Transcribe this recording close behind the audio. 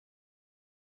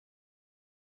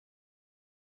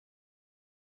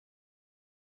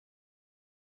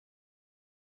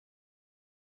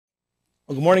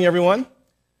Well, good morning, everyone.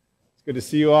 It's good to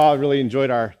see you all. I really enjoyed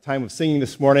our time of singing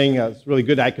this morning. It's really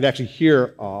good. I could actually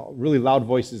hear really loud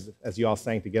voices as you all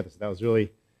sang together, so that was really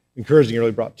encouraging. It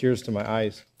really brought tears to my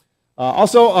eyes. I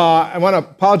want to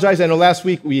apologize. I know last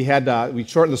week we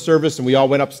shortened the service and we all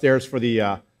went upstairs for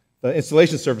the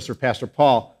installation service for Pastor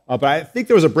Paul. But I think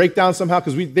there was a breakdown somehow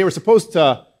because they were supposed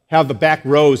to have the back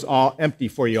rows all empty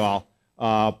for you all.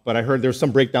 But I heard there was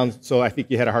some breakdown, so I think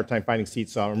you had a hard time finding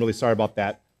seats. So I'm really sorry about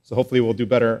that. So hopefully we'll do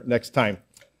better next time.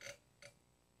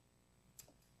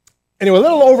 Anyway, a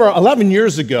little over 11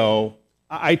 years ago,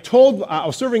 I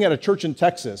was serving at a church in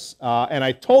Texas, and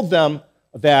I told them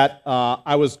that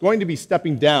I was going to be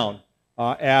stepping down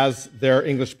as their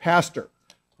English pastor.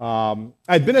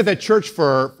 I'd been at that church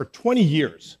for 20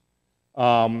 years,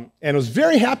 and was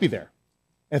very happy there,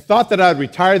 and thought that I'd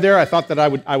retire there. I thought that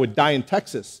I would die in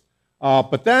Texas.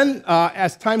 But then,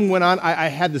 as time went on, I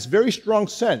had this very strong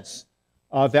sense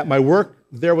that my work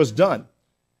there was done,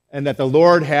 and that the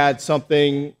Lord had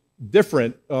something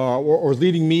different or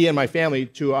leading me and my family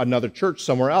to another church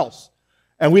somewhere else.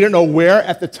 And we didn't know where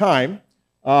at the time.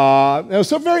 It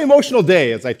was a very emotional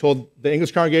day, as I told the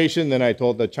English congregation, then I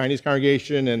told the Chinese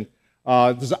congregation, and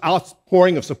there's an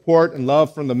outpouring of support and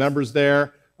love from the members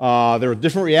there. There were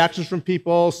different reactions from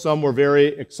people. Some were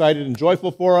very excited and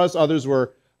joyful for us. Others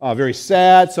were very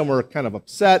sad. Some were kind of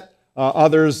upset.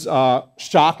 Others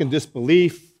shock and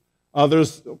disbelief.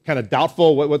 Others kind of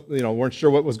doubtful, weren't sure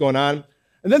what was going on.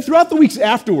 And then throughout the weeks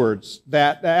afterwards,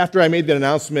 after I made that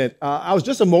announcement, I was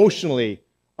just emotionally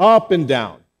up and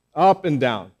down.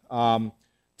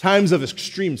 Times of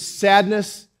extreme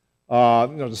sadness,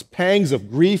 just pangs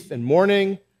of grief and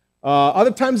mourning.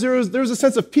 Other times there was a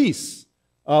sense of peace,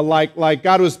 like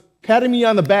God was patting me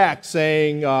on the back,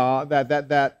 saying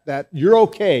that you're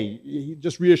okay,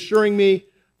 just reassuring me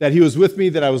that He was with me,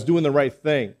 that I was doing the right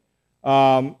thing.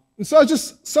 And so I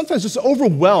was sometimes just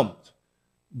overwhelmed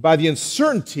by the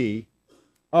uncertainty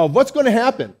of what's going to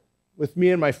happen with me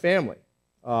and my family.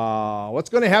 What's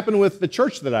going to happen with the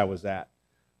church that I was at.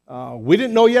 We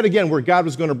didn't know yet again where God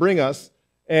was going to bring us,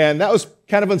 and that was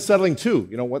kind of unsettling too.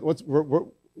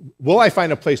 Will I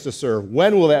find a place to serve?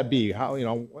 When will that be? How,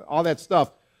 all that stuff.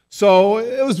 So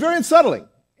it was very unsettling,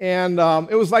 and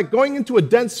it was like going into a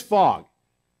dense fog.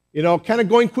 Kind of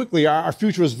going quickly. Our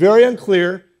future was very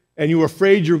unclear, and you were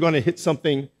afraid you were going to hit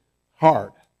something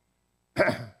hard.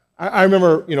 I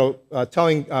remember,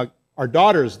 telling our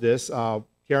daughters this, Kara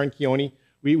and Keone.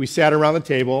 We sat around the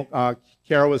table.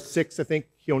 Kara was 6, I think.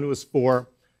 Keone was 4.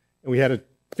 And we had a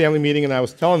family meeting, and I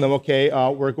was telling them, okay,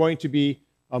 we're going to be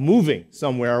moving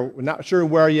somewhere. We're not sure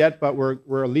where yet, but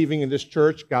we're leaving in this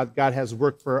church. God has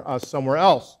work for us somewhere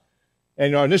else.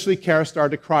 And initially, Kara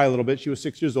started to cry a little bit. She was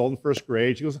 6 years old in first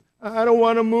grade. She goes, I don't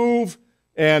want to move.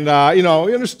 And,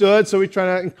 we understood, so we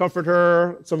tried to comfort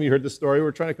her. Some of you heard the story.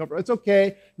 We're trying to comfort her. It's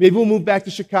okay. Maybe we'll move back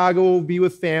to Chicago. We'll be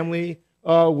with family.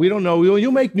 We don't know.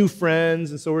 You'll make new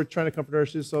friends. And so we're trying to comfort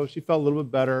her. So she felt a little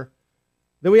bit better.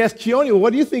 Then we asked Keone, well,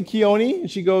 what do you think, Keone? And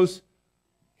she goes,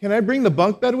 can I bring the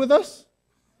bunk bed with us?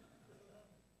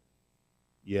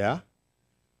 Yeah.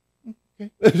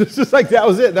 Okay. It's just like that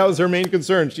was it. That was her main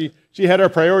concern. She had her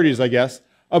priorities, I guess.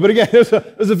 But again,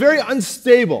 it was a very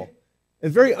unstable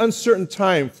and very uncertain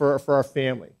time for our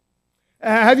family.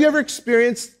 Have you ever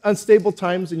experienced unstable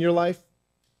times in your life?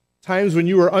 Times when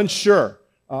you were unsure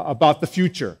about the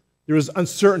future. There was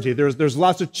uncertainty. There's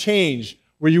lots of change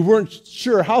where you weren't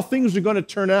sure how things were going to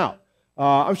turn out.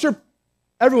 I'm sure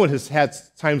everyone has had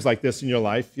times like this in your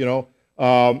life.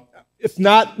 If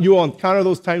not, you will encounter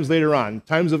those times later on,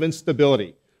 times of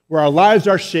instability, where our lives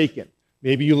are shaken.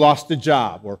 Maybe you lost a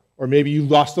job, or maybe you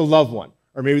lost a loved one,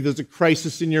 or maybe there's a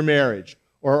crisis in your marriage,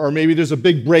 or maybe there's a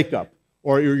big breakup,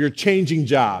 or you're changing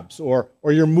jobs, or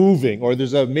you're moving, or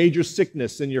there's a major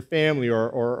sickness in your family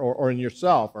or in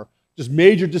yourself, or just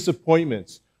major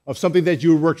disappointments of something that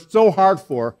you worked so hard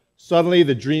for. Suddenly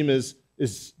the dream is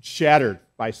shattered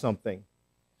by something.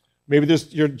 Maybe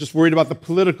you're just worried about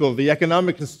the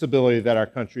economic instability that our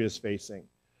country is facing.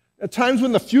 At times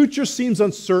when the future seems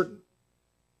uncertain,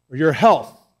 or your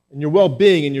health and your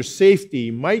well-being and your safety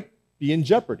might be in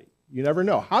jeopardy. You never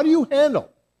know. How do you handle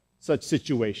such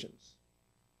situations?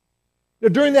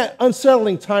 During that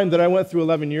unsettling time that I went through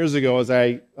 11 years ago as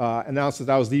I announced that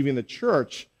I was leaving the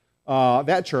church,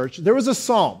 there was a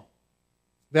psalm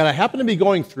that I happened to be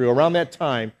going through around that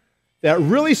time that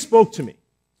really spoke to me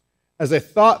as I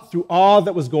thought through all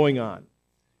that was going on.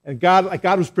 And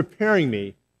God was preparing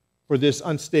me for this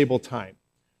unstable time.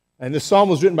 And this psalm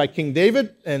was written by King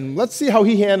David, and let's see how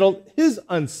he handled his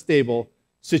unstable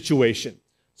situation.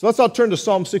 So let's all turn to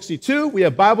Psalm 62. We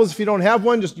have Bibles. If you don't have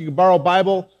one, you can borrow a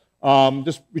Bible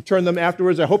Just return them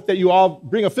afterwards. I hope that you all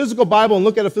bring a physical Bible and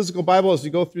look at a physical Bible as you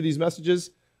go through these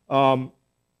messages. And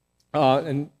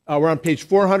we're on page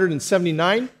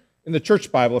 479 in the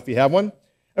church Bible, if you have one.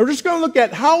 And we're just going to look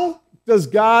at how does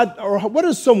God, or what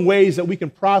are some ways that we can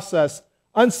process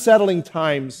unsettling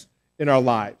times in our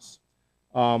lives.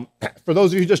 For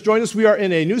those of you who just joined us, we are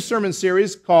in a new sermon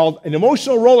series called An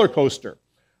Emotional Rollercoaster.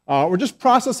 We're just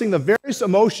processing the various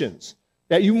emotions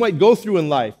that you might go through in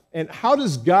life. And how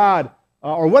does God,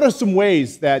 or what are some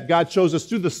ways that God shows us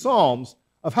through the Psalms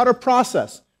of how to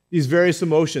process these various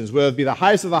emotions, whether it be the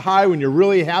highest of the high when you're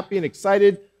really happy and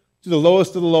excited, to the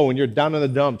lowest of the low when you're down in the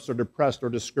dumps or depressed or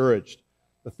discouraged.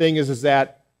 The thing is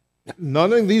that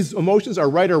none of these emotions are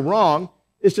right or wrong.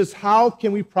 It's just how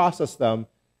can we process them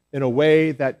in a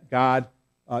way that God,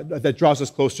 that draws us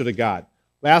closer to God.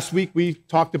 Last week we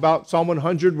talked about Psalm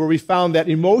 100, where we found that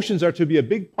emotions are to be a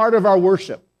big part of our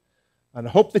worship. And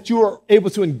I hope that you are able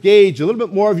to engage a little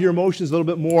bit more of your emotions a little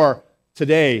bit more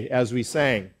today as we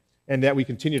sang, and that we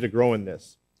continue to grow in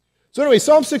this. So anyway,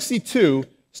 Psalm 62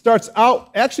 starts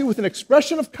out actually with an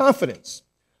expression of confidence.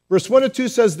 Verse 1 and 2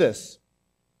 says this: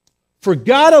 "For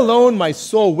God alone my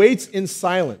soul waits in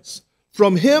silence.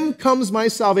 From him comes my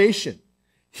salvation.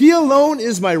 He alone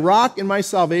is my rock and my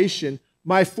salvation,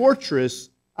 my fortress.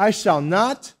 I shall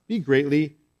not be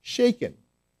greatly shaken."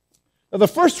 Now, the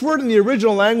first word in the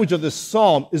original language of this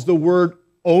psalm is the word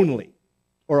only,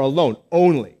 or alone,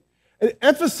 only. It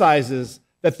emphasizes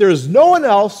that there is no one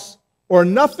else or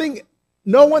nothing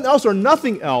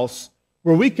else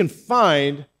where we can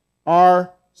find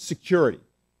our security.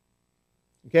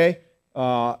 Okay?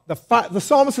 The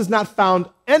psalmist has not found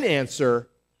an answer.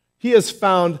 He has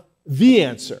found the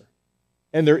answer.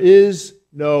 And there is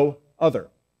no other.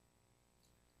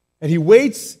 And he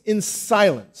waits in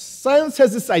silence. Silence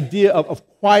has this idea of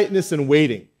quietness and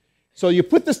waiting. So you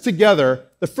put this together,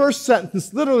 the first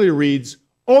sentence literally reads,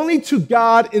 "Only to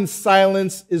God in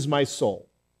silence is my soul."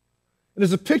 And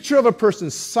it's a picture of a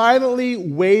person silently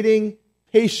waiting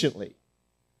patiently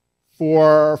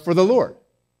for the Lord.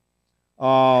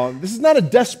 This is not a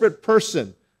desperate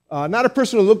person, not a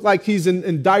person who looks like he's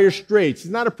in dire straits.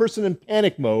 He's not a person in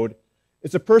panic mode.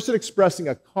 It's a person expressing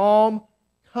a calm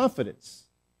confidence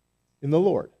in the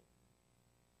Lord.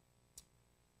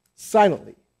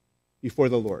 Silently before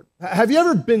the Lord. Have you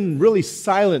ever been really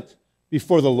silent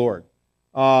before the Lord?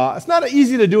 It's not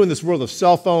easy to do in this world of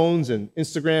cell phones and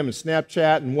Instagram and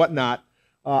Snapchat and whatnot.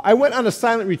 I went on a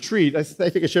silent retreat. I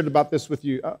think I shared about this with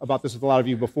a lot of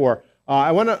you before.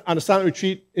 I went on a silent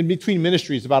retreat in between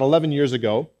ministries about 11 years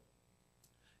ago.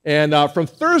 And from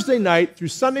Thursday night through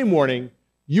Sunday morning,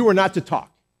 you were not to talk.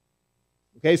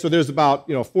 Okay, so there's about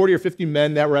 40 or 50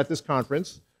 men that were at this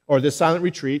conference or this silent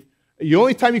retreat. The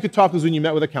only time you could talk was when you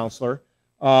met with a counselor.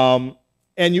 So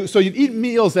you'd eat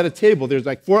meals at a table. There's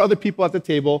like 4 other people at the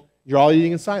table. You're all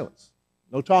eating in silence.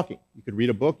 No talking. You could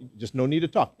read a book. Just no need to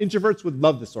talk. Introverts would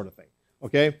love this sort of thing.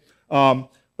 Okay? But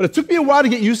it took me a while to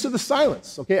get used to the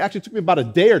silence. Okay? Actually, it took me about a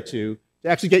day or two to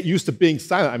actually get used to being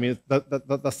silent. I mean,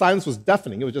 the silence was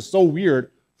deafening. It was just so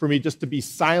weird for me just to be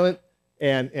silent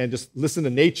and just listen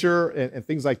to nature and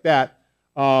things like that.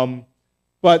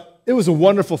 But it was a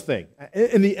wonderful thing.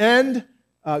 In the end,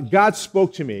 God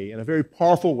spoke to me in a very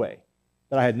powerful way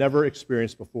that I had never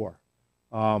experienced before.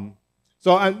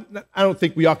 So I don't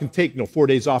think we all can take 4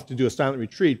 days off to do a silent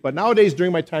retreat, but nowadays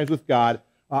during my times with God,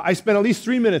 I spend at least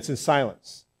 3 minutes in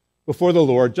silence before the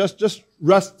Lord, just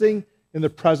resting in the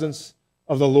presence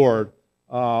of the Lord.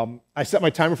 I set my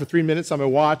timer for 3 minutes on my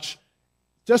watch,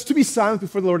 just to be silent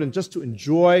before the Lord and just to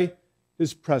enjoy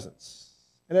His presence.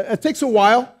 And it takes a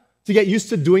while to get used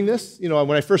to doing this.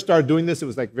 When I first started doing this, it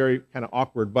was like very kind of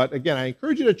awkward. But again, I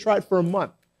encourage you to try it for a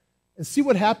month and see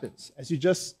what happens as you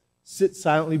just sit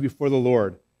silently before the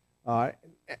Lord and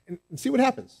see what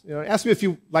happens. Ask me if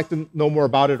you'd like to know more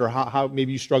about it or how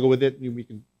maybe you struggle with it, and we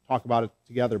can talk about it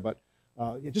together. But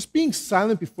just being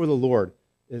silent before the Lord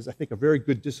is, I think, a very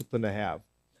good discipline to have.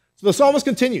 So the psalmist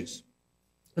continues,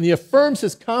 and he affirms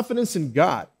his confidence in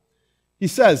God. He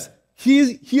says,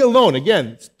 He alone,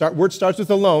 again, word starts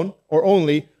with alone or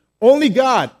only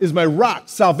God is my rock,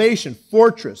 salvation,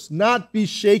 fortress, not be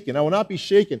shaken. I will not be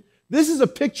shaken. This is a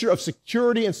picture of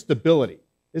security and stability,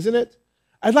 isn't it?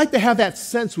 I'd like to have that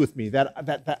sense with me,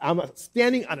 that I'm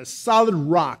standing on a solid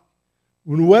rock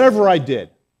in whatever I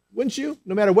did. Wouldn't you?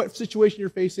 No matter what situation you're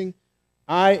facing,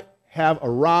 I have a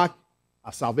rock,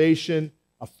 a salvation,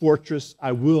 a fortress.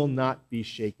 I will not be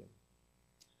shaken.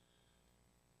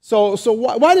 So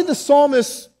why did the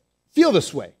psalmist feel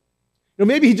this way?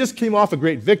 Maybe he just came off a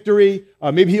great victory.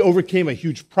 Maybe he overcame a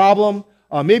huge problem.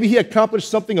 Maybe he accomplished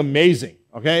something amazing.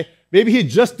 okay? Maybe he had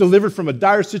just delivered from a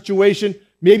dire situation.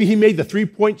 Maybe he made the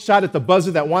three-point shot at the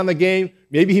buzzer that won the game.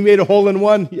 Maybe he made a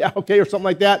hole-in-one, yeah, okay, or something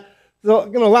like that. So,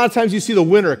 a lot of times you see the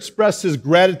winner express his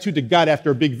gratitude to God after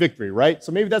a big victory, right?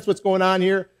 So maybe that's what's going on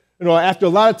here. After a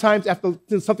lot of times, after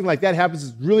something like that happens,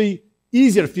 it's really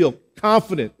easy to feel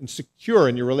confident and secure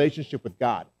in your relationship with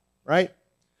God, right?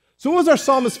 So what was our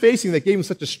psalmist facing that gave him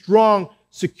such a strong,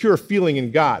 secure feeling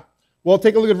in God? Well,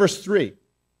 take a look at verse 3.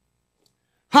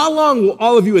 How long will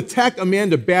all of you attack a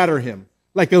man to batter him,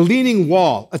 like a leaning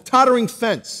wall, a tottering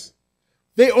fence?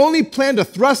 They only plan to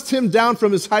thrust him down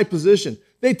from his high position.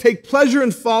 They take pleasure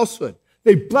in falsehood.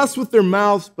 They bless with their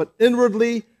mouths, but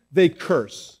inwardly they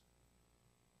curse.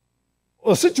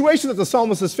 Well, the situation that the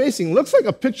psalmist is facing looks like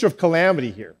a picture of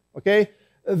calamity here, okay?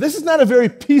 This is not a very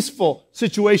peaceful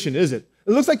situation, is it?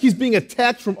 It looks like he's being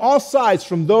attacked from all sides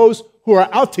from those who are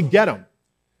out to get him.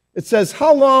 It says,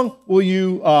 how long will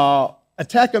you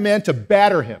attack a man to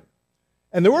batter him?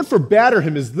 And the word for batter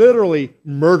him is literally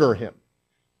murder him.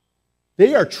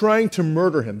 They are trying to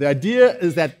murder him. The idea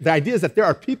is that there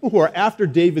are people who are after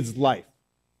David's life.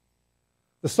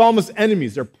 The psalmist's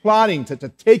enemies are plotting to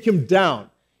take him down.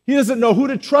 He doesn't know who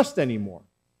to trust anymore.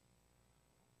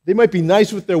 They might be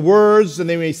nice with their words, and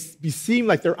they may seem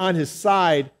like they're on his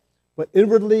side, but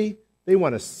inwardly, they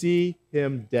want to see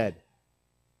him dead.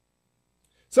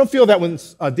 Some feel that when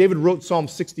David wrote Psalm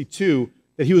 62,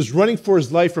 that he was running for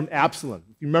his life from Absalom.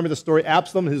 If you remember the story,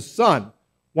 Absalom, his son,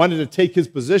 wanted to take his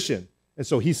position. And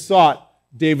so he sought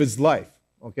David's life,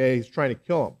 okay? He's trying to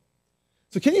kill him.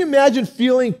 So can you imagine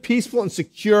feeling peaceful and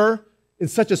secure in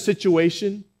such a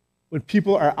situation when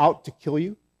people are out to kill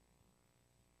you?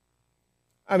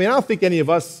 I mean, I don't think any of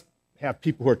us have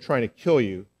people who are trying to kill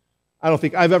you. I don't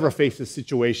think I've ever faced this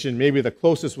situation. Maybe the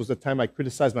closest was the time I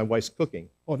criticized my wife's cooking.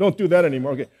 Oh, don't do that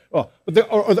anymore. Okay. Oh,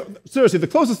 but seriously, the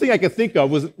closest thing I could think of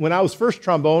was when I was first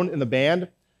trombone in the band,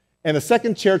 and the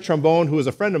second chair trombone, who was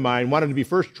a friend of mine, wanted to be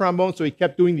first trombone, so he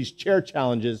kept doing these chair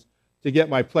challenges to get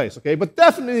my place, okay? But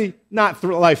definitely not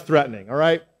life-threatening, all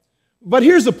right? But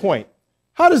here's the point.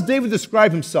 How does David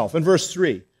describe himself in verse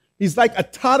 3? He's like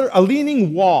a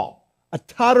leaning wall, a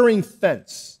tottering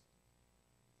fence.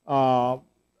 A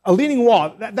leaning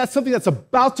wall, that's something that's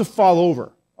about to fall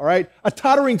over, all right? A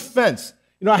tottering fence.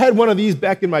 I had one of these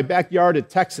back in my backyard in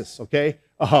Texas, okay?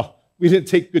 We didn't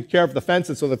take good care of the fence,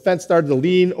 and so the fence started to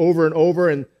lean over and over,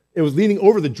 and it was leaning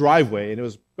over the driveway, and it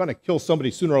was going to kill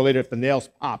somebody sooner or later if the nails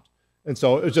popped. And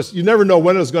so it was just, you never know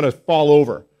when it was going to fall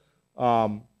over.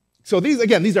 So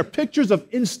these are pictures of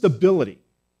instability.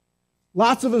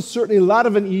 Lots of uncertainty, a lot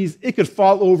of unease. It could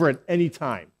fall over at any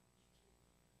time.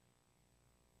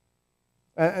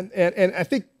 And I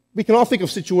think we can all think of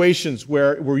situations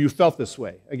where you felt this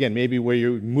way. Again, maybe where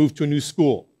you moved to a new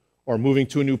school, or moving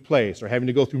to a new place, or having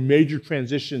to go through major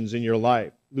transitions in your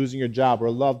life, losing your job or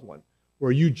a loved one,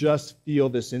 where you just feel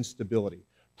this instability.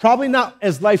 Probably not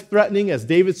as life-threatening as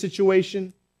David's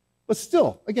situation, but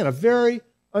still, again, a very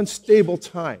unstable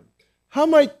time. How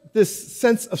might this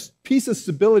sense of peace and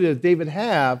stability that David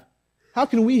have, how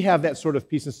can we have that sort of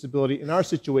peace and stability in our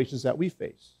situations that we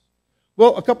face?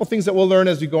 Well, a couple things that we'll learn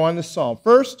as we go on this psalm.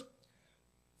 First,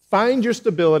 find your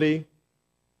stability.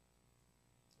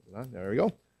 There we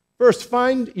go. First,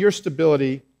 find your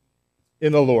stability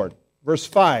in the Lord. Verse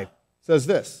 5 says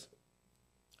this.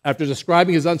 After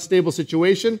describing his unstable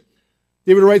situation,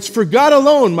 David writes, "For God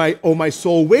alone, my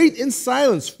soul, wait in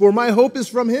silence, for my hope is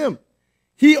from him.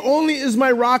 He only is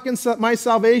my rock and my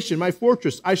salvation, my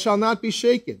fortress. I shall not be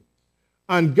shaken.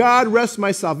 On God rests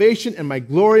my salvation and my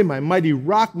glory, my mighty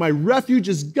rock. My refuge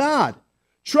is God.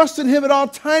 Trust in him at all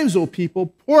times, O people.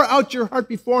 Pour out your heart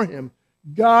before him.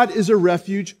 God is a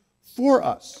refuge for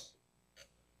us."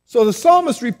 So the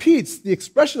psalmist repeats the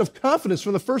expression of confidence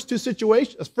from the first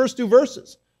two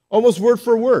verses, almost word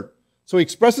for word. So he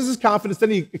expresses his confidence, then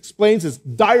he explains his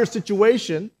dire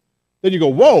situation. Then you go,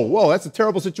 whoa, that's a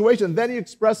terrible situation. And then he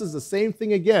expresses the same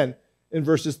thing again in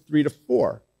verses 3 to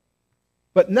 4.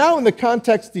 But now in the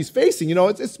context he's facing,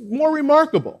 it's more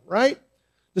remarkable, right?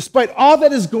 Despite all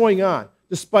that is going on,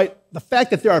 despite the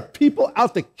fact that there are people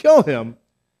out to kill him,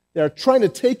 they are trying to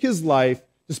take his life,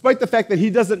 despite the fact that he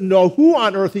doesn't know who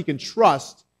on earth he can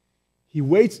trust, he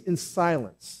waits in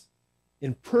silence,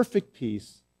 in perfect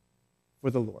peace for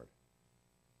the Lord.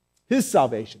 His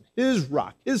salvation, his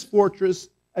rock, his fortress,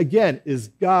 again, is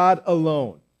God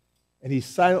alone. And he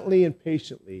silently and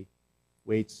patiently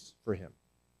waits for him.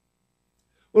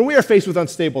 When we are faced with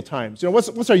unstable times,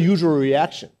 what's our usual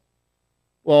reaction?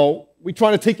 Well, we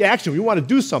try to take action. We want to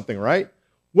do something, right?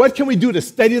 What can we do to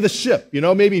steady the ship?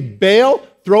 Maybe bail,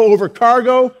 throw over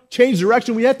cargo, change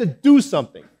direction. We have to do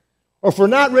something. Or if we're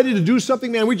not ready to do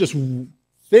something, man, we just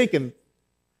think and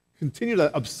continue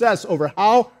to obsess over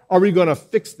how are we going to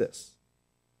fix this.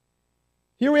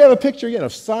 Here we have a picture again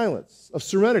of silence, of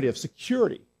serenity, of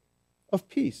security, of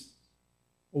peace.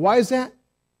 Why is that?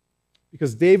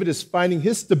 Because David is finding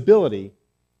his stability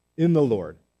in the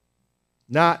Lord,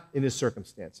 not in his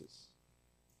circumstances.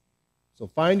 So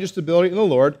find your stability in the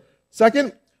Lord.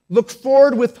 Second, look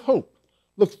forward with hope.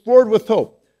 Look forward with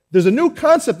hope. There's a new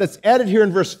concept that's added here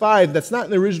in verse 5 that's not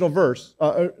in the original verse,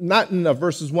 not in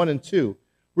verses 1 and 2,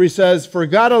 where he says, "For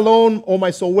God alone, O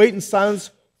my soul, wait in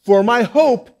silence, for my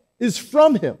hope is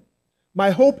from him."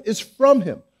 My hope is from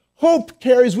him. Hope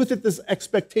carries with it this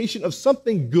expectation of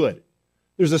something good.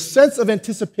 There's a sense of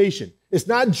anticipation. It's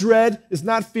not dread, it's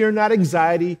not fear, not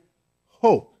anxiety.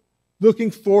 Hope,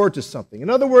 looking forward to something. In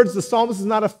other words, the psalmist is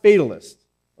not a fatalist,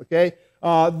 okay?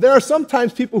 There are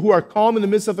sometimes people who are calm in the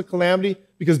midst of a calamity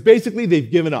because basically they've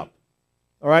given up,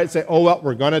 all right? Say, oh, well,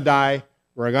 we're going to die,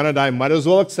 might as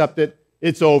well accept it,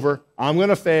 it's over, I'm going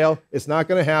to fail, it's not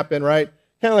going to happen, right?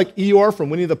 Kind of like Eeyore from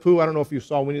Winnie the Pooh. I don't know if you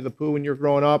saw Winnie the Pooh when you were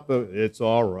growing up, but it's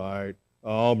all right,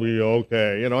 I'll be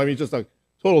okay. You know, I mean, just a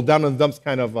total down in the dumps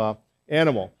kind of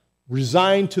animal,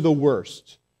 resigned to the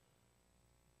worst.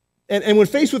 And when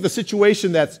faced with a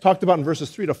situation that's talked about in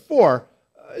verses 3 to 4,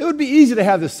 it would be easy to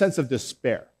have this sense of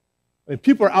despair. I mean,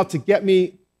 people are out to get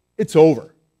me, it's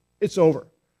over. It's over.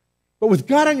 But with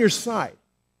God on your side,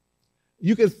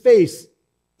 you can face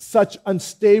such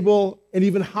unstable and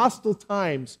even hostile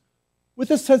times with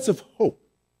a sense of hope.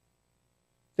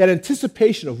 That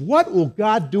anticipation of what will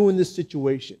God do in this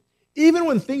situation? Even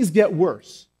when things get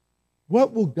worse,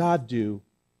 what will God do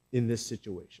in this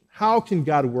situation? How can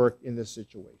God work in this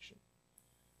situation?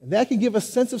 And that can give a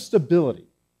sense of stability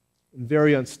in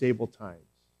very unstable times.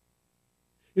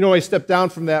 You know, I stepped down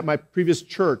from my previous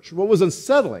church. What was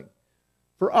unsettling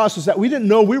for us was that we didn't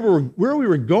know where we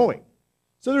were going.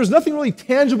 So there was nothing really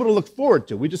tangible to look forward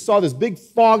to. We just saw this big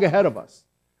fog ahead of us.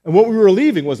 And what we were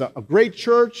leaving was a great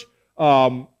church,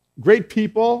 great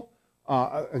people,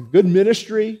 a good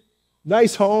ministry,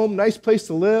 nice home, nice place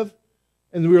to live.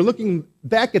 And we were looking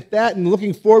back at that and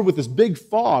looking forward with this big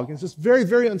fog. And it's just very,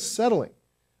 very unsettling.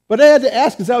 But I had to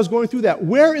ask as I was going through that,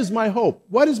 where is my hope?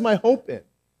 What is my hope in?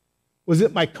 Was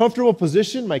it my comfortable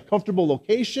position, my comfortable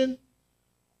location,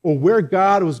 or where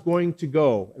God was going to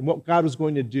go and what God was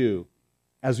going to do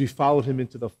as we followed him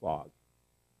into the fog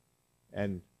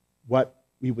and what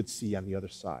we would see on the other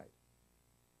side?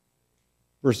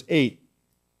 Verse 8,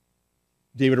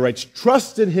 David writes,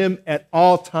 "Trust in him at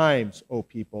all times, O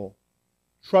people.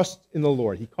 Trust in the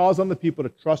Lord." He calls on the people to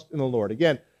trust in the Lord.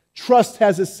 Again, trust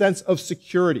has a sense of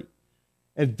security.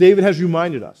 And David has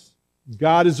reminded us,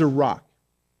 God is a rock.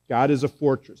 God is a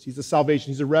fortress. He's a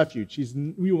salvation. He's a refuge.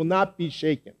 We will not be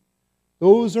shaken.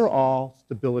 Those are all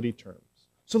stability terms.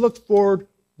 So look forward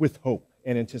with hope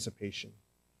and anticipation.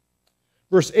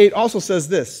 Verse 8 also says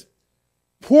this,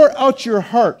 "Pour out your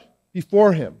heart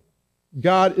before him.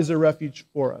 God is a refuge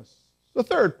for us." The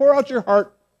third, pour out your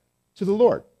heart to the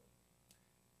Lord.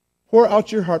 Pour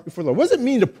out your heart before the Lord. What does it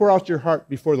mean to pour out your heart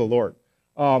before the Lord?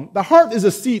 The heart is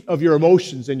a seat of your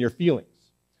emotions and your feelings.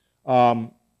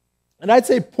 And I'd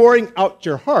say pouring out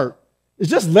your heart is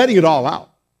just letting it all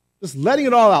out. Just letting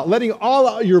it all out. Letting all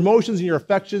out your emotions and your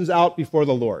affections out before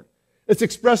the Lord. It's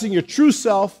expressing your true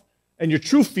self and your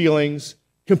true feelings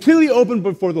completely open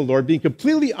before the Lord, being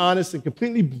completely honest and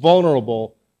completely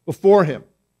vulnerable before him.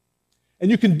 And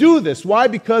you can do this. Why?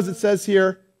 Because it says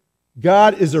here,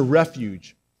 God is a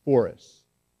refuge for us.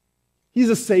 He's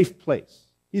a safe place.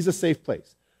 He's a safe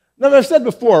place. Now, as I've said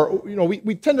before, you know,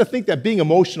 we tend to think that being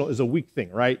emotional is a weak thing,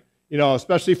 right? You know,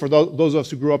 especially for those of us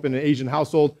who grew up in an Asian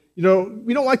household, you know,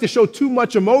 we don't like to show too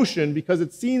much emotion because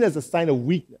it's seen as a sign of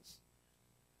weakness.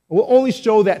 We'll only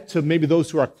show that to maybe those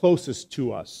who are closest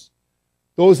to us,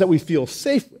 those that we feel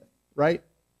safe with, right?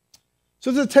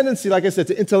 So there's a tendency, like I said,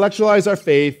 to intellectualize our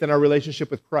faith and our relationship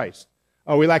with Christ.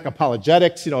 We like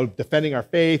apologetics, you know, defending our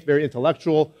faith, very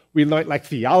intellectual. We might like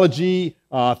theology,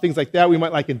 things like that. We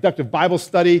might like inductive Bible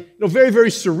study, you know, very,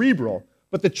 very cerebral.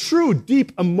 But the true,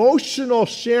 deep, emotional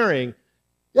sharing,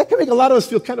 that can make a lot of us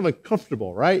feel kind of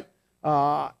uncomfortable, right?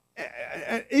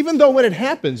 Even though when it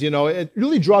happens, you know, it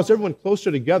really draws everyone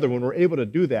closer together when we're able to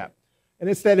do that. And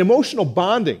it's that emotional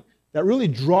bonding that really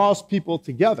draws people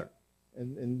together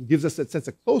and gives us that sense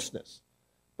of closeness.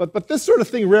 But this sort of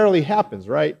thing rarely happens,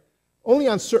 right? Only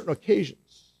on certain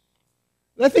occasions.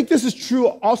 And I think this is true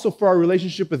also for our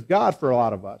relationship with God for a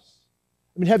lot of us.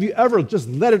 I mean, have you ever just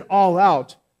let it all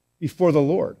out before the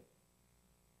Lord?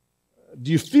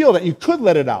 Do you feel that you could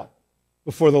let it out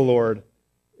before the Lord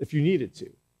if you needed to?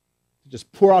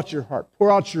 Just pour out your heart,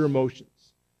 pour out your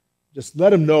emotions. Just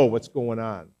let him know what's going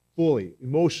on. fully,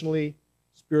 emotionally,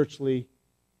 spiritually,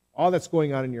 all that's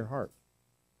going on in your heart.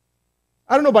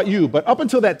 I don't know about you, but up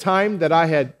until that time that I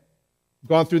had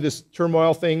gone through this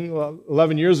turmoil thing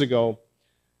 11 years ago,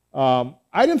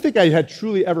 I didn't think I had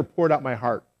truly ever poured out my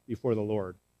heart before the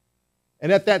Lord.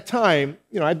 And at that time,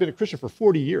 I'd been a Christian for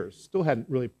 40 years, still hadn't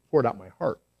really poured out my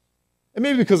heart. And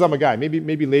maybe because I'm a guy,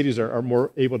 maybe ladies are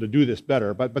more able to do this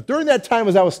better. But during that time,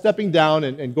 as I was stepping down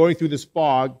and going through this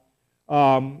fog,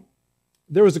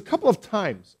 there was a couple of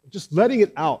times just letting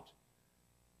it out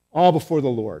all before the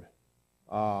Lord.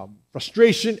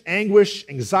 Frustration, anguish,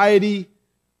 anxiety,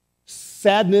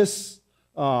 sadness,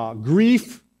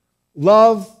 grief,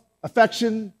 love,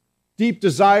 affection, deep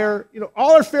desire,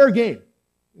 all are fair game,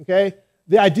 okay?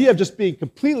 The idea of just being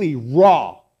completely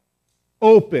raw,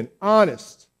 open,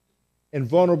 honest, and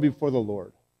vulnerable before the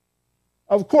Lord.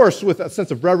 Of course, with a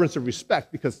sense of reverence and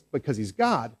respect because He's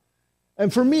God.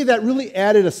 And for me, that really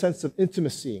added a sense of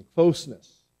intimacy and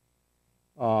closeness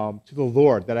to the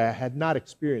Lord that I had not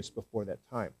experienced before that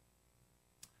time.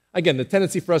 Again, the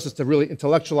tendency for us is to really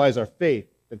intellectualize our faith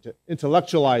and to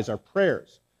intellectualize our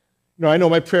prayers. I know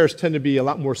my prayers tend to be a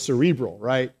lot more cerebral,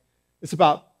 right? It's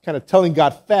about kind of telling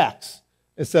God facts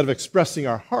instead of expressing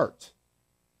our heart.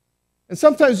 And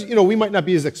sometimes, we might not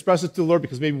be as expressive to the Lord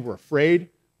because maybe we're afraid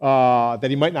that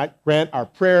He might not grant our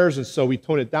prayers, and so we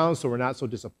tone it down so we're not so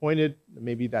disappointed.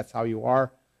 Maybe that's how you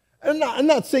are. I'm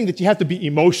not saying that you have to be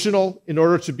emotional in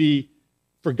order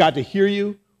for God to hear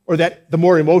you, or that the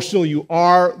more emotional you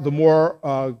are, the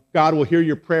more God will hear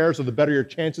your prayers, or the better your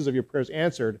chances of your prayers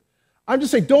answered. I'm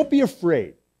just saying, don't be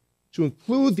afraid to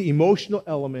include the emotional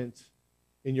element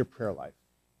in your prayer life,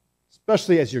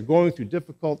 especially as you're going through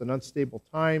difficult and unstable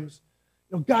times.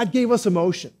 God gave us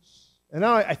emotions, and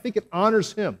now I think it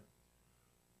honors Him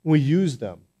when we use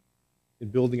them in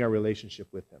building our relationship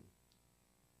with Him.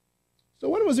 So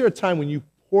when was there a time when you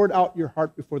poured out your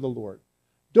heart before the Lord?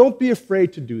 Don't be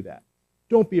afraid to do that.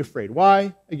 Don't be afraid.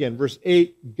 Why? Again, verse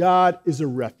 8, God is a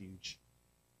refuge.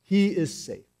 He is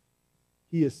safe.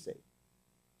 He is safe.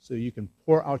 So you can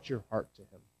pour out your heart to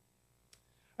Him.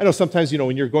 I know sometimes,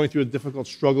 when you're going through a difficult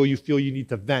struggle, you feel you need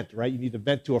to vent, right? You need to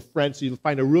vent to a friend, so you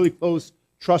find a really close,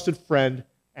 trusted friend,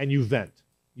 and you vent.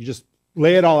 You just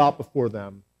lay it all out before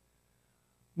them.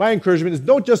 My encouragement is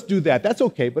don't just do that. That's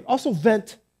okay, but also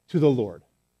vent to the Lord.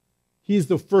 He's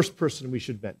the first person we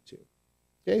should vent to.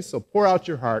 Okay, so pour out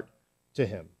your heart to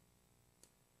Him.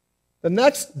 The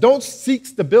next, don't seek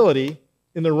stability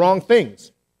in the wrong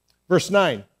things. Verse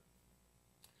 9.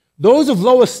 Those of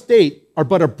low estate are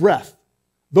but a breath.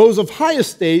 Those of high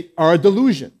estate are a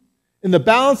delusion. In the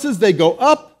balances they go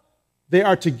up, they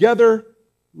are together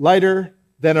lighter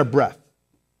than a breath.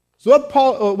 So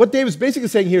what David's basically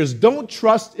saying here is don't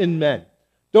trust in men.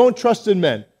 Don't trust in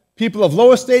men. People of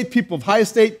low estate, people of high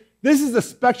estate, this is the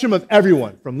spectrum of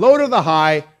everyone. From low to the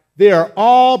high, they are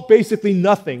all basically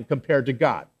nothing compared to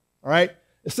God. All right?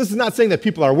 This is not saying that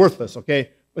people are worthless,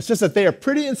 okay? It's just that they are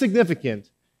pretty insignificant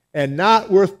and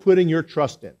not worth putting your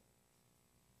trust in.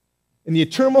 In the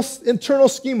internal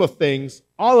scheme of things,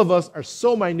 all of us are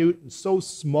so minute and so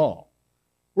small.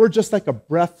 We're just like a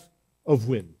breath of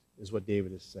wind, is what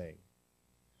David is saying.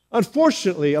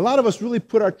 Unfortunately, a lot of us really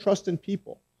put our trust in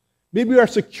people. Maybe our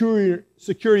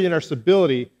security and our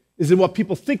stability is in what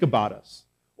people think about us,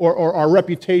 or our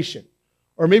reputation.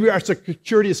 Or maybe our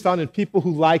security is found in people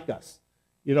who like us.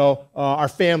 Our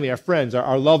family, our friends,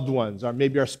 our loved ones, or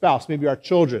maybe our spouse, maybe our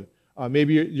children,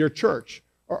 maybe your church.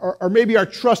 Or maybe our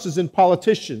trust is in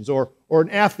politicians, or in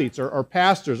athletes, or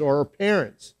pastors, or our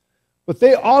parents. But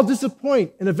they all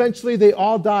disappoint, and eventually they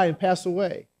all die and pass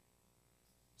away.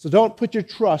 So don't put your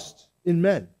trust in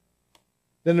men.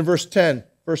 Then in verse 10,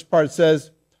 first part it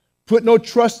says, put no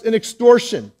trust in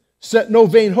extortion, set no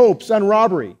vain hopes on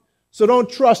robbery. So don't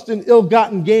trust in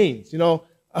ill-gotten gains.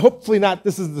 Hopefully not,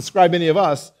 this doesn't describe any of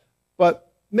us,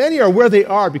 but many are where they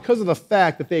are because of the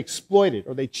fact that they exploited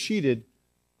or they cheated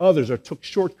others or took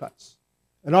shortcuts.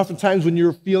 And oftentimes when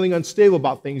you're feeling unstable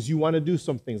about things, you want to do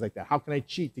some things like that. How can I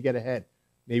cheat to get ahead?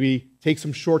 Maybe take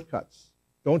some shortcuts.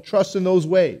 Don't trust in those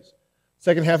ways.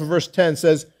 Second half of verse 10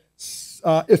 says,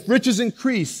 if riches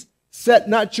increase, set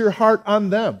not your heart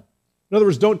on them. In other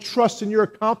words, don't trust in your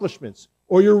accomplishments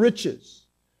or your riches.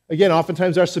 Again,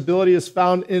 oftentimes our stability is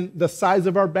found in the size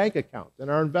of our bank account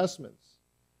and our investments.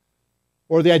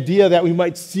 Or the idea that we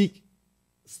might seek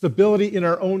stability in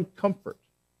our own comfort.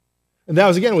 And that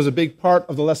was a big part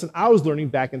of the lesson I was learning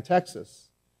back in Texas.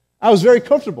 I was very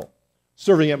comfortable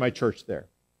serving at my church there.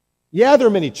 Yeah, there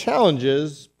were many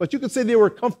challenges, but you could say they were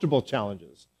comfortable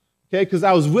challenges, okay? Because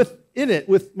I was in it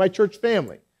with my church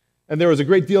family. And there was a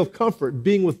great deal of comfort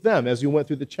being with them as we went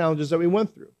through the challenges that we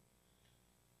went through.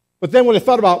 But then when I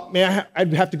thought about, man,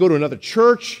 I'd have to go to another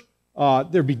church.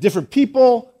 There'd be different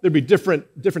people. There'd be different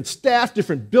staff,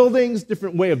 different buildings,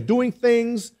 different way of doing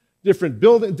things, different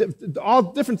building, all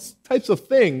different types of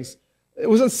things. It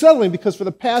was unsettling because for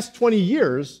the past 20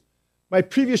 years, my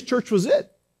previous church was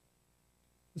it.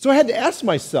 And so I had to ask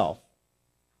myself,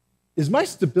 is my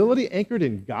stability anchored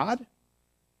in God?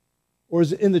 Or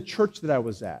is it in the church that I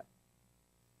was at?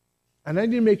 And I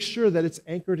need to make sure that it's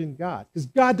anchored in God, because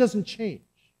God doesn't change.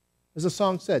 As the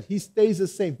song said, he stays the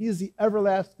same. He is the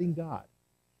everlasting God.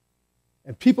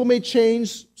 And people may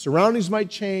change, surroundings might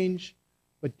change,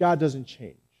 but God doesn't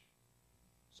change.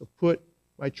 So put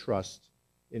my trust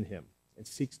in him and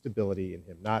seek stability in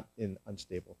him, not in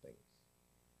unstable things.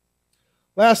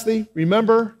 Lastly,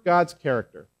 remember God's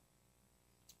character.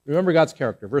 Remember God's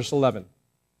character. Verse 11.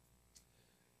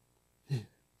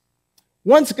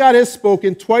 Once God has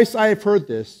spoken, twice I have heard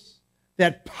this,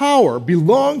 that power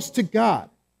belongs to God,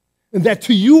 and that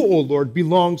to you, O Lord,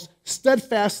 belongs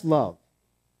steadfast love,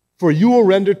 for you will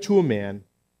render to a man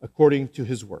according to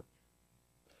his work.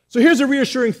 So here's a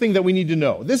reassuring thing that we need to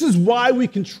know. This is why we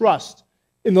can trust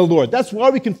in the Lord. That's why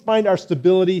we can find our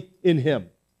stability in him.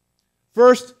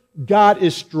 First, God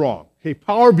is strong. Okay,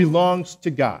 power belongs to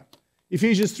God.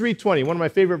 Ephesians 3:20, one of my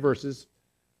favorite verses.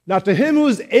 Now to him who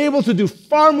is able to do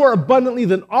far more abundantly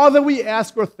than all that we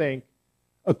ask or think,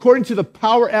 according to the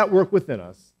power at work within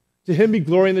us, to him be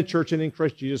glory in the church and in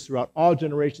Christ Jesus throughout all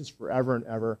generations, forever and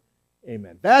ever.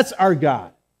 Amen. That's our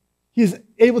God. He is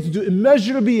able to do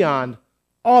immeasurably beyond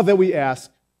all that we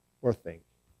ask or think.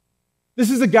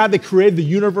 This is a God that created the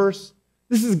universe.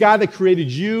 This is a God that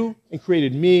created you and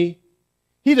created me.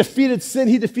 He defeated sin.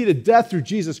 He defeated death through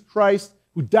Jesus Christ,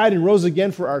 who died and rose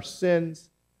again for our sins.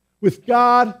 With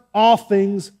God, all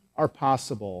things are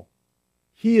possible.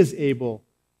 He is able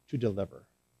to deliver.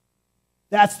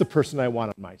 That's the person I want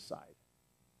on my side.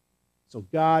 So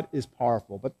God is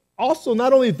powerful. But also,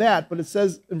 not only that, but it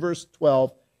says in verse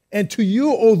 12, and to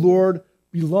you, O Lord,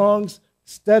 belongs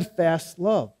steadfast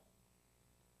love.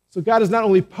 So God is not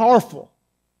only powerful,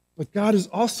 but God is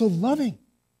also loving.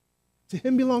 To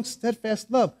him belongs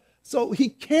steadfast love. So he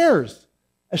cares.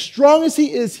 As strong as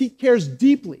he cares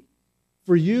deeply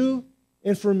for you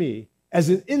and for me. As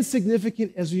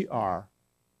insignificant as we are,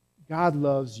 God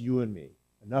loves you and me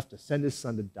enough to send his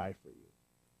son to die for you.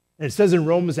 And it says in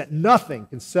Romans that nothing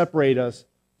can separate us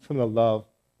from the love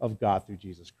of God through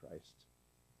Jesus Christ.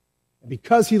 And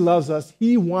because he loves us,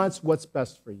 he wants what's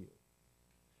best for you.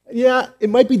 And yeah, it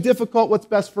might be difficult what's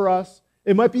best for us.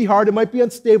 It might be hard. It might be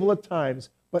unstable at times.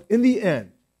 But in the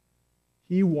end,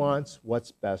 he wants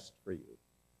what's best for you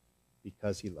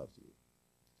because he loves you.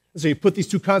 And so you put these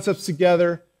two concepts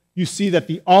together, you see that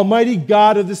the almighty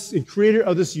God of this and creator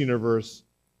of this universe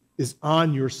is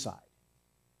on your side.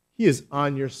 He is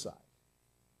on your side.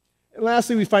 And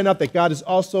lastly, we find out that God is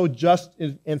also just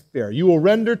and fair. You will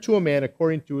render to a man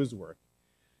according to his work.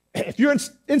 If your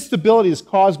instability is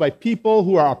caused by people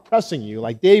who are oppressing you,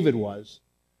 like David was,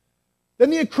 then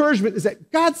the encouragement is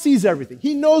that God sees everything.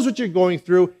 He knows what you're going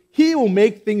through. He will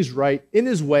make things right in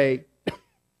his way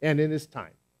and in his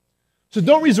time. So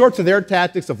don't resort to their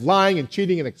tactics of lying and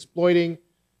cheating and exploiting.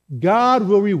 God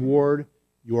will reward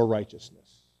your righteousness.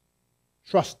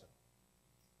 Trust him.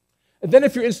 And then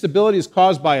if your instability is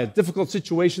caused by a difficult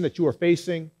situation that you are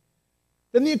facing,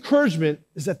 then the encouragement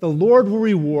is that the Lord will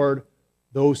reward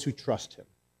those who trust him.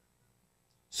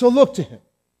 So look to him.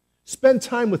 Spend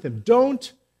time with him.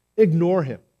 Don't ignore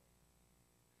him.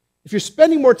 If you're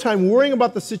spending more time worrying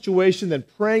about the situation than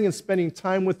praying and spending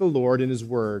time with the Lord in his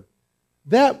word,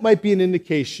 that might be an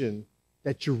indication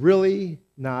that you're really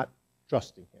not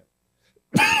trusting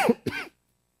him.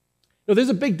 Now, there's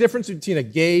a big difference between a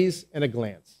gaze and a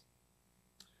glance.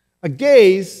 A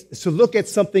gaze is to look at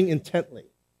something intently.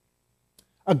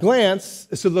 A glance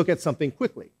is to look at something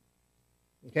quickly.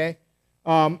 Okay?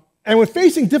 And when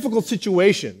facing difficult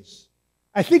situations,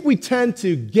 I think we tend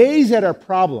to gaze at our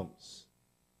problems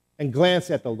and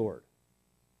glance at the Lord.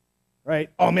 Right?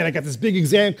 Oh man, I got this big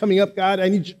exam coming up, God. I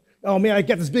need you. Oh man, I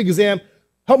got this big exam.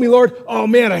 Help me, Lord. Oh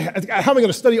man, how am I going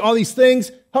to study all these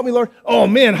things? Help me, Lord. Oh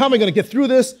man, how am I going to get through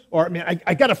this? Or man,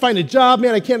 I got to find a job.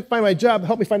 Man, I can't find my job.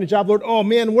 Help me find a job, Lord. Oh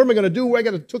man, what am I going to do? Where am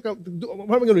I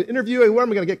going to interview? Where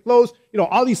am I going to get clothes? You know,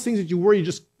 all these things that you worry, you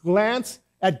just glance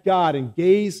at God and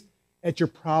gaze at your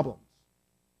problems.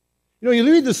 You know,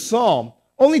 you read the psalm,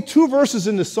 only 2 verses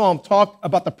in the psalm talk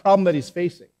about the problem that he's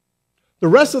facing. The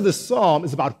rest of the psalm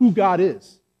is about who God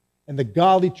is and the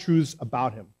godly truths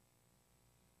about him.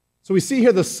 So we see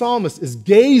here the psalmist is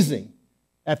gazing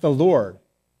at the Lord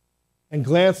and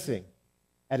glancing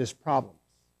at his problems,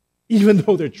 even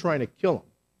though they're trying to kill him.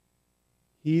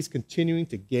 he's continuing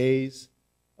to gaze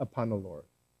upon the Lord.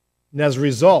 And as a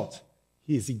result,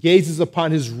 he gazes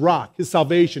upon his rock, his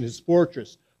salvation, his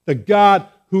fortress, the God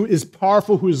who is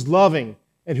powerful, who is loving,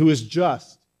 and who is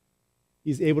just.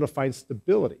 He's able to find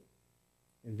stability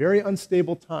in very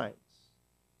unstable times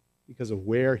because of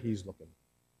where he's looking.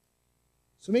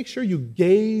 So make sure you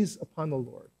gaze upon the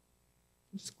Lord.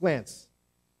 Just glance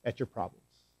at your problems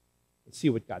and see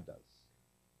what God does.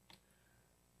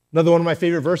 Another one of my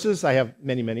favorite verses, I have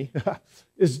many,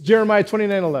 is Jeremiah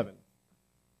 29:11.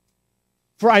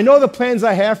 For I know the plans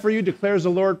I have for you, declares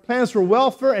the Lord, plans for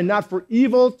welfare and not for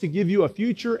evil, to give you a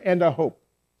future and a hope.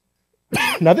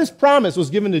 Now this promise was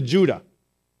given to Judah.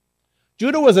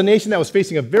 Judah was a nation that was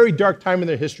facing a very dark time in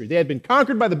their history. They had been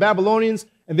conquered by the Babylonians,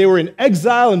 and they were in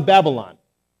exile in Babylon.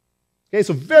 Okay,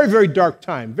 so very, very dark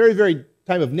time. Very, very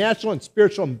time of national and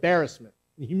spiritual embarrassment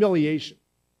and humiliation.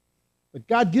 But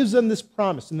God gives them this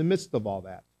promise in the midst of all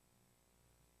that.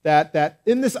 That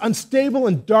in this unstable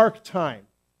and dark time,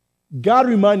 God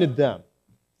reminded them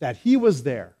that he was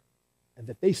there and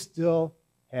that they still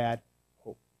had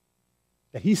hope.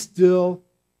 That he still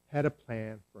had a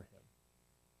plan for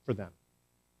them.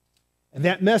 And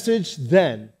that message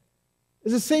then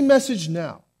is the same message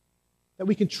now, that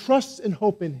we can trust and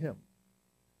hope in him,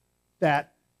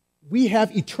 that we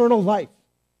have eternal life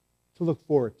to look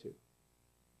forward to.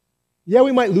 Yeah,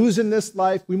 we might lose in this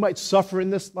life, we might suffer in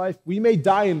this life, we may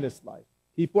die in this life.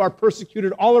 People are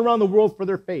persecuted all around the world for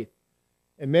their faith,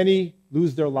 and many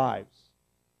lose their lives.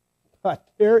 But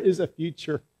there is a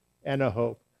future and a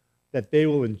hope that they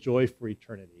will enjoy for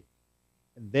eternity.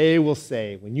 And they will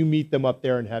say, when you meet them up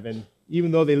there in heaven,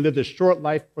 even though they lived a short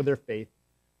life for their faith,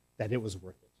 that it was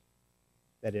worth it.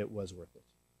 That it was worth it.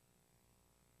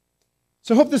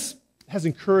 So I hope this has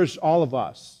encouraged all of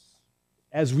us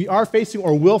as we are facing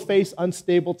or will face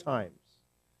unstable times,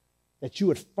 that you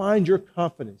would find your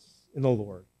confidence in the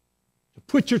Lord, to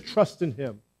put your trust in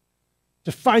him,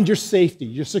 to find your safety,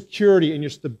 your security, and your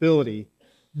stability,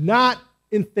 not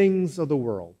in things of the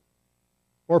world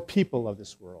or people of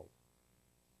this world,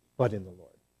 but in the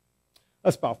Lord.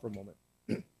 Let's bow for a moment.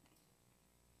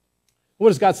 What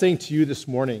is God saying to you this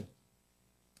morning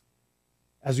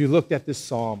as we looked at this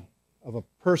psalm of a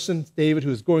person, David, who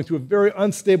is going through a very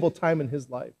unstable time in his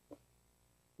life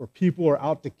where people are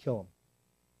out to kill him,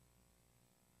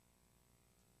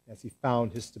 as he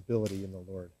found his stability in the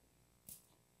Lord?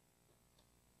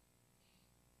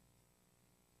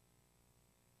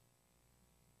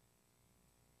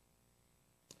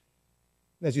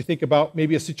 As you think about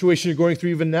maybe a situation you're going through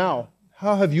even now,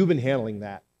 how have you been handling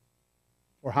that?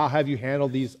 Or how have you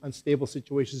handled these unstable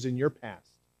situations in your past?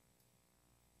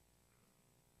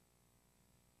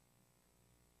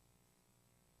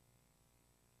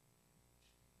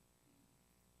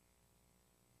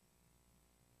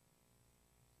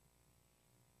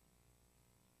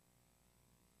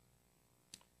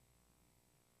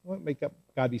 What might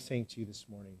God be saying to you this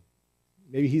morning?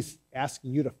 Maybe he's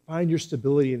asking you to find your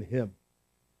stability in him.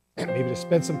 Maybe to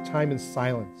spend some time in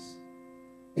silence.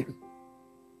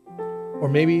 Or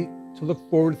maybe to look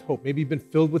forward with hope. Maybe you've been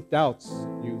filled with doubts.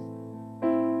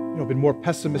 You've been more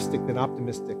pessimistic than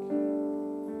optimistic.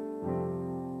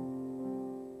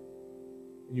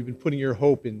 And you've been putting your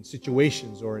hope in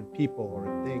situations or in people or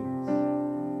in things.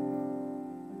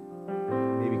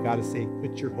 Maybe God is saying,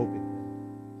 put your hope in him.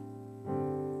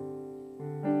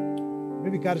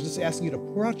 Maybe God is just asking you to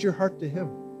pour out your heart to him.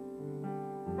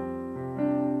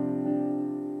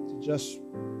 To just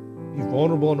be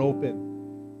vulnerable and open.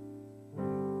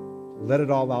 Let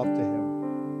it all out to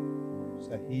him so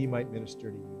that he might minister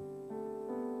to you.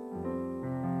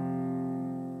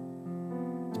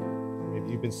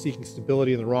 Maybe you've been seeking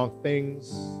stability in the wrong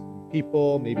things,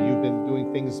 people. Maybe you've been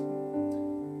doing things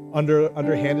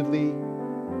underhandedly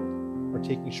or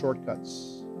taking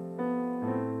shortcuts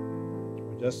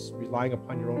or just relying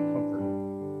upon your own comfort.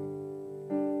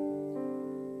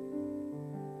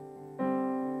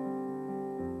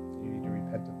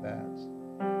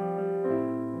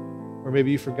 Or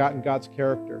maybe you've forgotten God's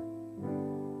character.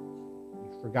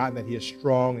 You've forgotten that he is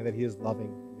strong and that he is loving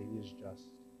and that he is just.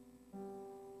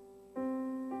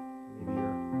 Maybe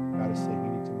God is saying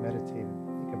you need to meditate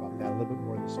and think about that a little bit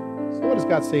more this morning. So what is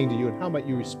God saying to you, and how might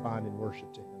you respond in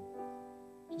worship to him?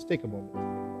 Just take a moment.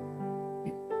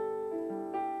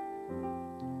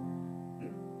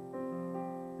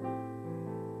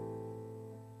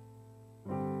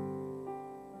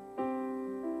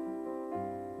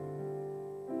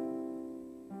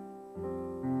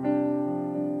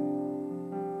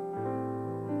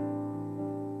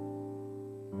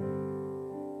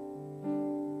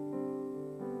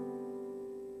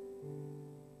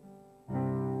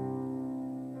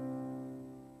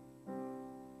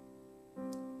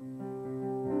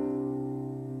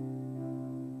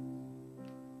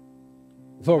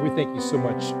 Lord, we thank you so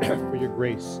much for your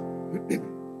grace.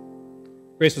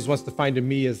 Grace was once defined to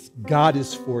me as God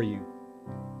is for you.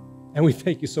 And we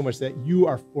thank you so much that you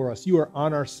are for us. You are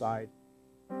on our side.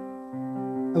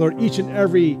 And Lord, each and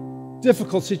every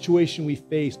difficult situation we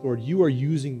face, Lord, you are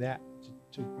using that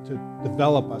to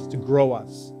develop us, to grow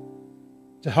us,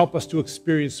 to help us to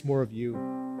experience more of you.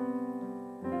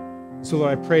 So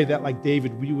Lord, I pray that like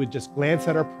David, we would just glance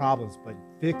at our problems, but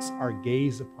fix our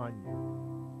gaze upon you.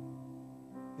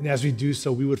 And as we do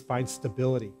so, we would find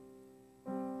stability.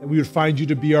 That we would find you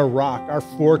to be our rock, our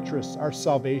fortress, our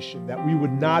salvation, that we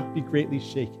would not be greatly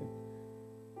shaken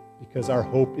because our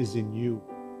hope is in you.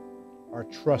 Our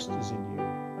trust is in you.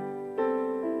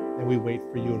 And we wait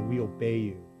for you and we obey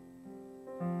you.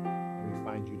 And we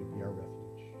find you to be our refuge.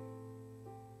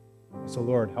 So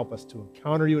Lord, help us to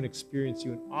encounter you and experience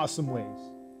you in awesome ways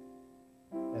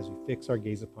as we fix our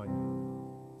gaze upon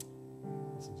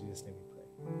you. It's in Jesus' name we pray.